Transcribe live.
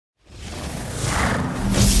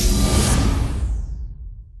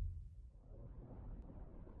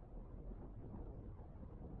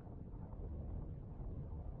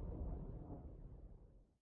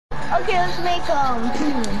Okay, let's make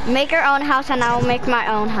Make your own house and I will make my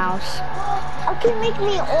own house. Okay, make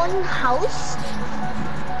me own house.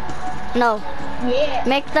 No. Yeah.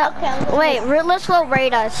 Make the. Okay, wait, Rootless will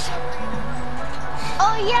raid us.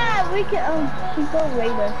 Oh yeah, we can. He go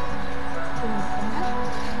raid us.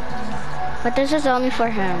 But this is only for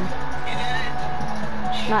him.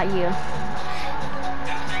 Not you.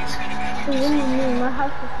 What do you mean? My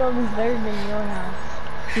house is probably better than your house.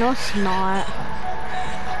 No, it's not.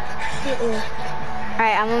 It is.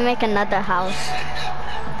 Alright, I'm gonna make another house.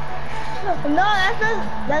 No,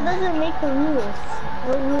 that doesn't make the rules.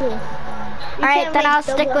 No rules. Alright, then I'll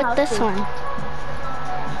stick with this one.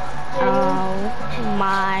 Oh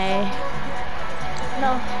my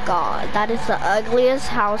god, that is the ugliest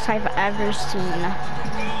house I've ever seen.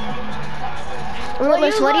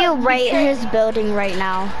 Rootless, what do you rate his building right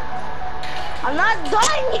now? I'm not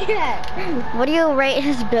done yet. What do you rate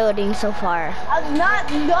his building so far? I'm not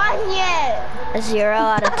done yet. A 0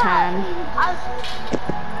 out of 10. I'm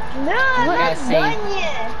not done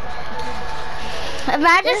yet.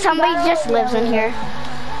 Imagine somebody just lives in here.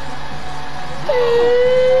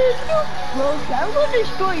 Bro, I'm gonna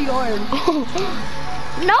destroy yours.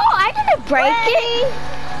 No, I didn't break it.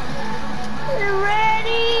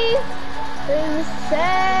 Ready?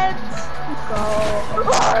 Set. Go.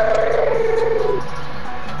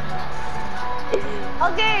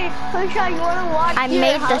 Okay, Pusha, you wanna watch? I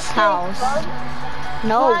made this house.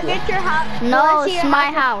 No. Wanna get your house? No, it's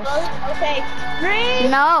my house. Okay. 3,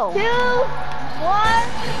 no. 2, 1.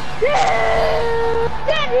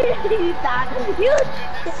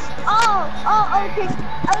 Okay.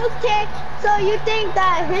 Okay. So you think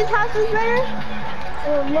that his house is better?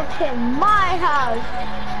 Well, look at my house.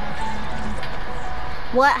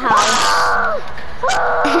 What house?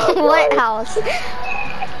 What house?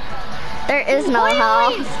 There is no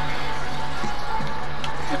house.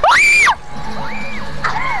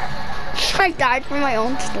 I died from my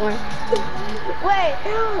own storm. Wait,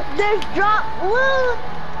 there's drop wood.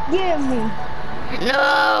 Give me.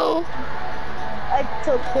 No. I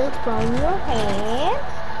took it from your hand.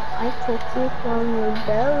 I took it from your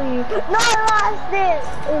belly. No, I lost it.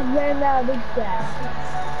 It ran out of gas.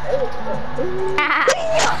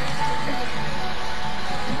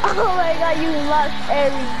 Oh my god, you lost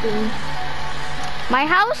everything. My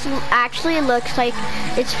house actually looks like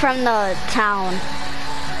it's from the town. It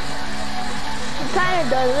kind of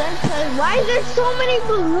doesn't, because why is there so many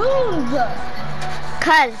balloons?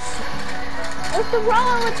 Cause. What's the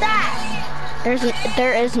problem with that?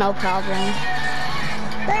 There is no problem.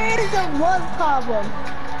 There is a one problem.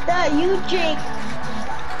 That you drink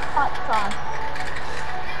hot sauce.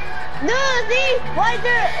 No, see? Why is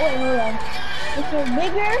there? Wait, hold on. If you're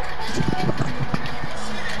bigger.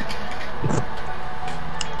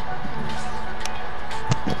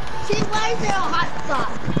 See, why is there a hot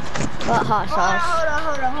sauce? What hot sauce?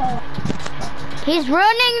 Hold on. He's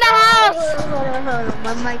ruining the house! Hold on.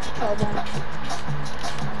 My mic's trouble.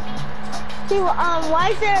 See, why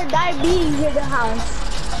is there diabetes in the house?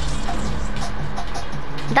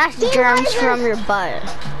 That's germs from your butt.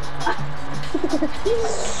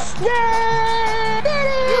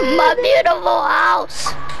 My beautiful house!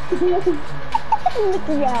 Look at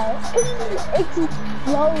that. It's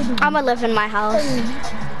exploding. I'ma live in my house.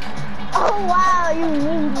 Oh wow, you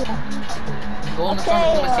need it. Go on the farm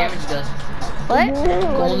and see how much damage it does. What?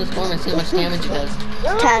 Go on this farm and see how much damage it does.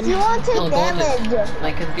 10. You won't take damage.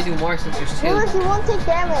 Like, cause you can do more since there's 2. Lewis, you won't take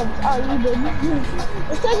damage. Oh, you did.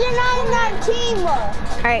 It's because you're not in that team.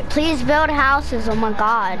 Alright, please build houses. Oh my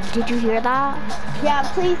god. Did you hear that? Yeah,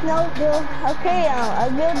 please no build. Okay, I'll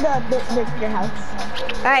build the house.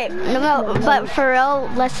 Alright, no, but for real,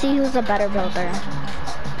 let's see who's a better builder.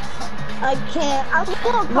 I can't.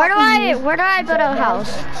 Where do I build a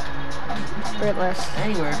house? Rootless.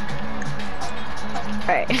 Anywhere.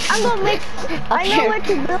 Alright. I'm gonna make. I know where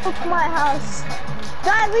to build my house.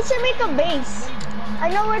 Guys, we should make a base. I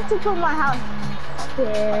know where to put my house.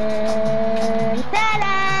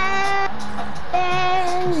 Ta-da!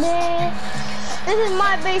 This is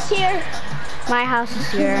my base here. My house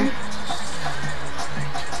is here.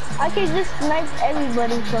 I can just snipe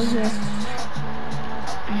everybody from here.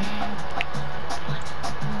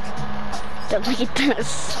 Don't look at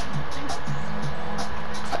this.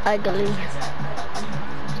 It's ugly.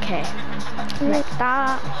 Okay. Like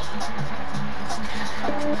that.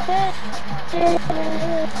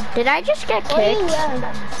 Did I just get kicked? Oh, you left.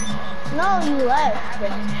 No, you left.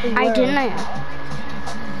 I didn't.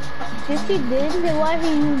 Yes, you did. Then why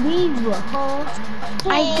did you leave? Huh?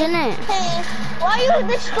 I didn't. Why are you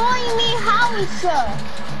destroying me house?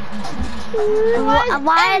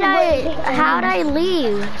 How did I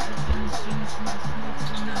leave?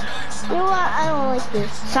 You know what? I don't like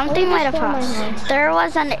this. Something might have destroy my happened. house. There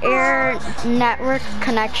was an air network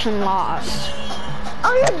connection loss.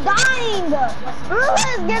 Oh, you're dying!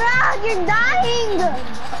 Ruben, get out! You're dying!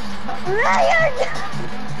 Ruben, you're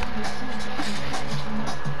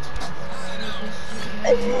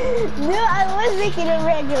Dude, I was making it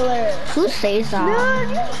regular. Who says that?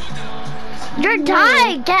 Dude. You're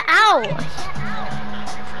dying! Get out!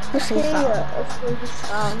 Who says that?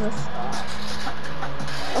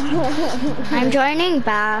 I'm joining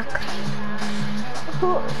back.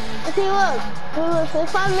 See, look,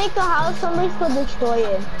 if I make a house, somebody's gonna destroy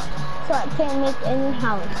it. So I can't make any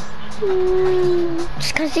house.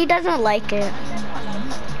 Just because he doesn't like it.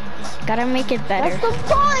 Gotta make it better. That's the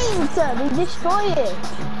point! They destroy it.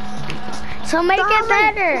 So make it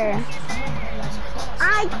better.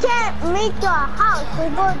 I can't make a house. They're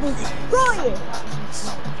gonna destroy it.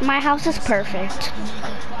 My house is perfect.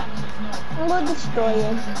 I'm gonna destroy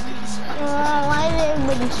it. Why did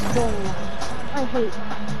everybody destroy it? I hate it.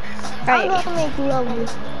 Right. I'm gonna make lovely.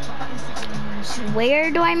 Where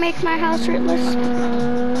do I make my house, Rootless?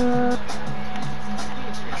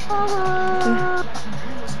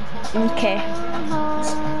 Okay.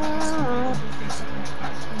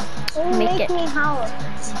 Make it. Me house.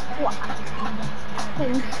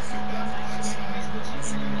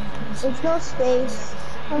 There's no space.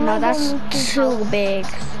 No, that's too big.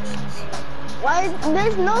 Why?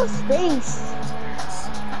 There's no space.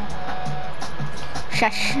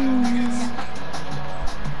 Shush.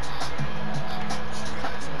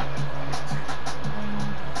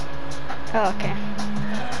 Oh, okay.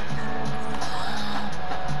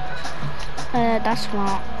 That's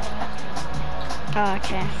not. Oh,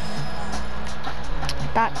 okay.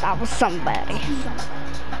 That was somebody.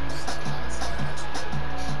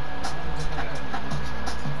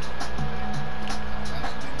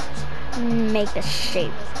 Make the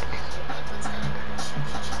shape.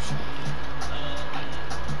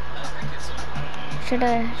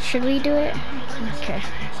 Should we do it? Okay.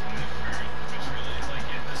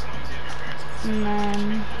 And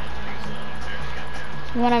then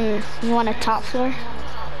you want a top floor?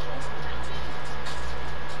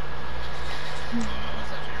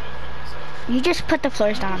 You just put the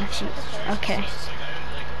floors down if you, okay.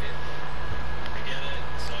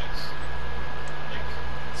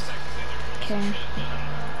 Okay.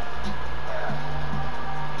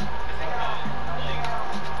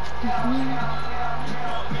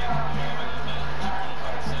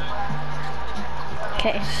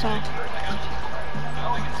 Okay, so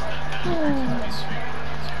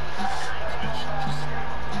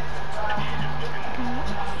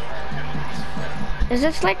is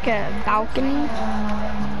this like a balcony?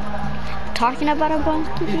 Talking about a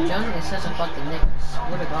balcony? Dude, Johnny is such a fucking nigga.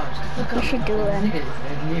 Swear to God. We should do it. Nigga is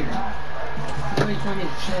weird. Somebody told me to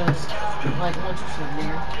chill. Like, I want you to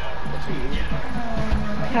nigger. That's weird.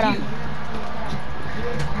 Hold on.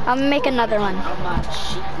 I'll make another one.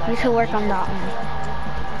 You can work on that one.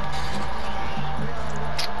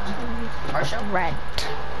 Red.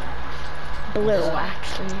 Blue,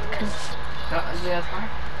 actually, because...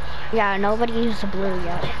 Yeah, nobody used the blue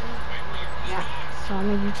yet. Yeah. So I'm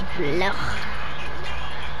gonna use blue.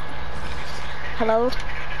 Hello?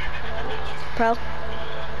 Pro?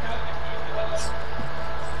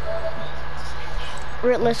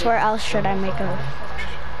 Rootless, where else should I make a...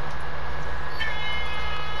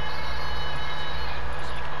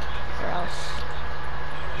 Where else?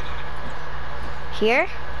 Here?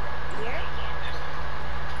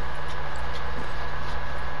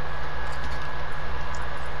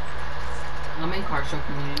 I'm in car show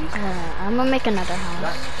communities. I'm gonna make another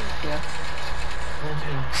house. Yeah.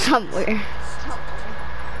 Somewhere.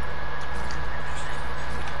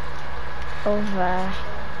 Over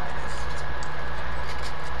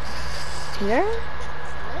here?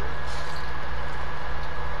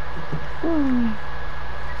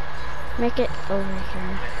 Make it over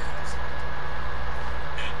here.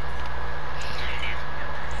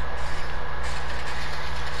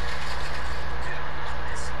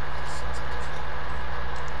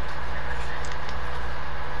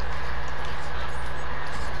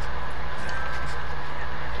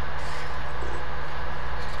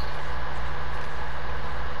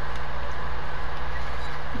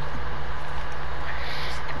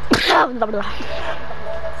 Blah, blah.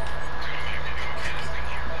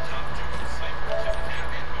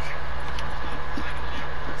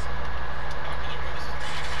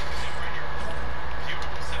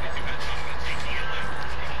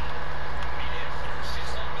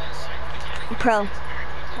 Pro,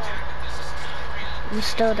 you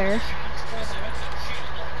still there?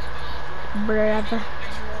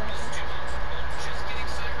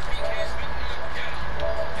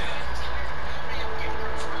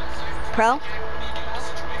 Pro?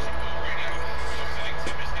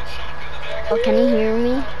 Oh, can you hear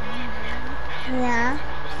me? Yeah.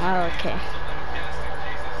 Oh, okay.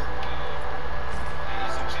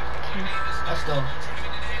 Let's go.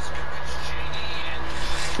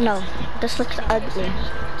 No, this looks ugly.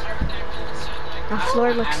 The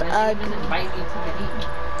floor looks ugly. Invite me to the game.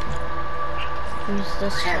 Use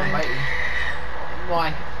this Can't invite floor. me.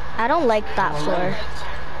 Why? I don't like that floor.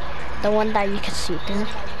 The one that you can see through.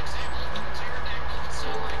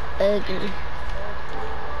 Ugly.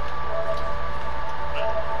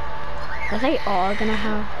 Are they all gonna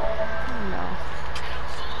have? No.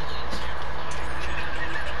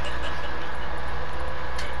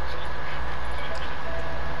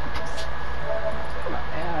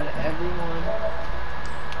 Add everyone.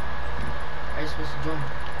 Are you supposed to join?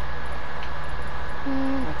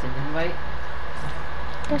 What's an invite?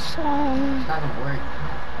 This one. It's not gonna work.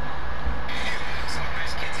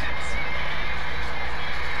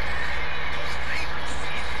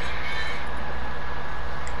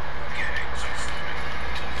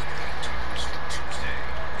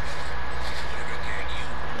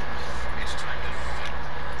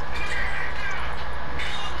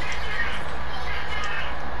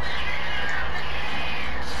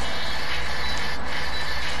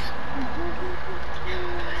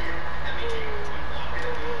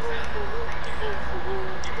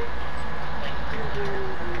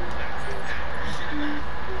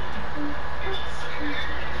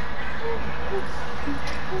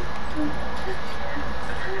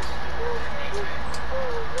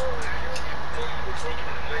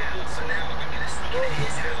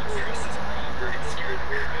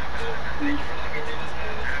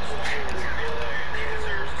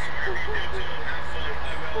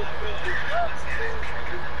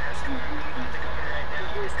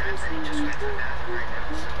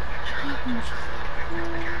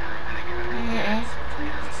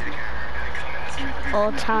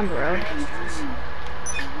 Old Town Road.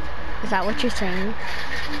 Is that what you're saying?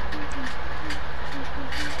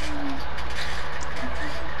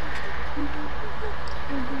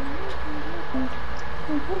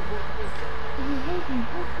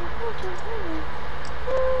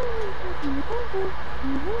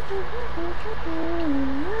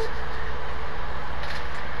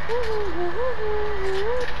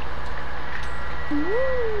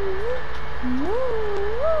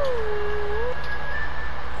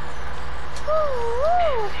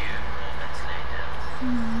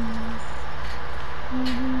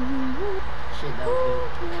 Shit, that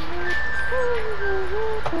was good.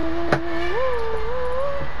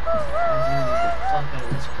 Let's move the fuck out of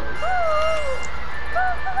this place.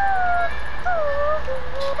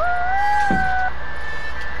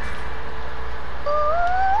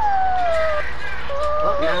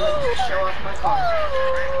 Well, now let me show off my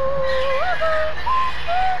car.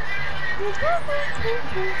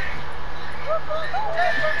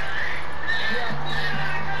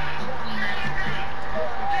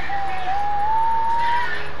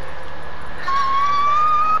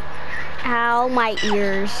 Ow, my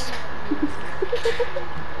ears.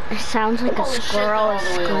 It sounds like a squirrel is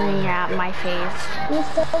screaming at my face. You're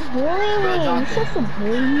so bullying me. You're such a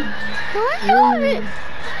bully.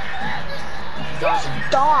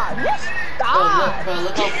 Stop. Just stop. Bro,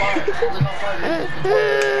 look how far. Look how far.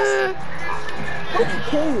 Don't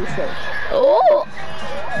kill yourself. Oh,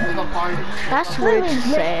 Look how far. that's weird to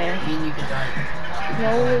say. Me and you can drive.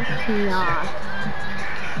 No, it's not.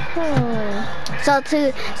 So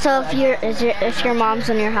if your mom's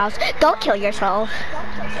in your house, don't kill yourself.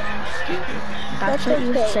 That's what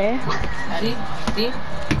you say. See? See?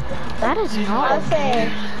 That is not Okay.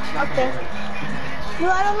 No,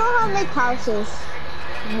 I don't know how to make houses.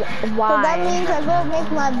 why. So that means I go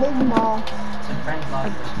make my big mall. It's a prank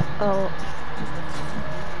vlog. Oh,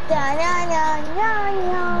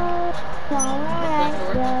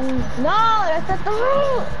 No, that's not the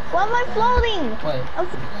route. Why am I floating? What? I'm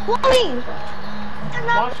floating. I'm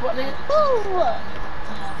not Watch what it? move.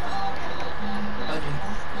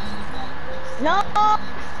 No, I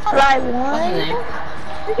What's his won. name?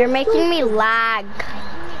 you're making me lag. I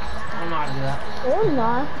don't know how to do that. Oh,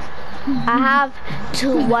 not. I have to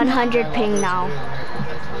 100 ping now.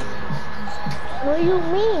 What do you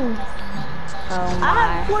mean? Oh I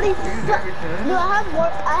have my. 40. No, I have more.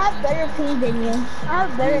 I have better ping than you. I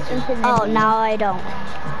have better internet. Oh, now I don't.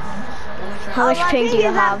 How much my ping do ping you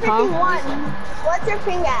is at have, huh? 51. What's your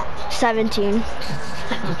ping at? 17.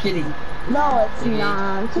 I'm kidding. No, it's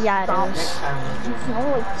not. Just Yeah, it stop. is. Next time we'll do it.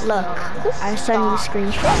 No, it's Look, not. Just I send you stop.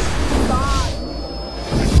 screenshots. Stop.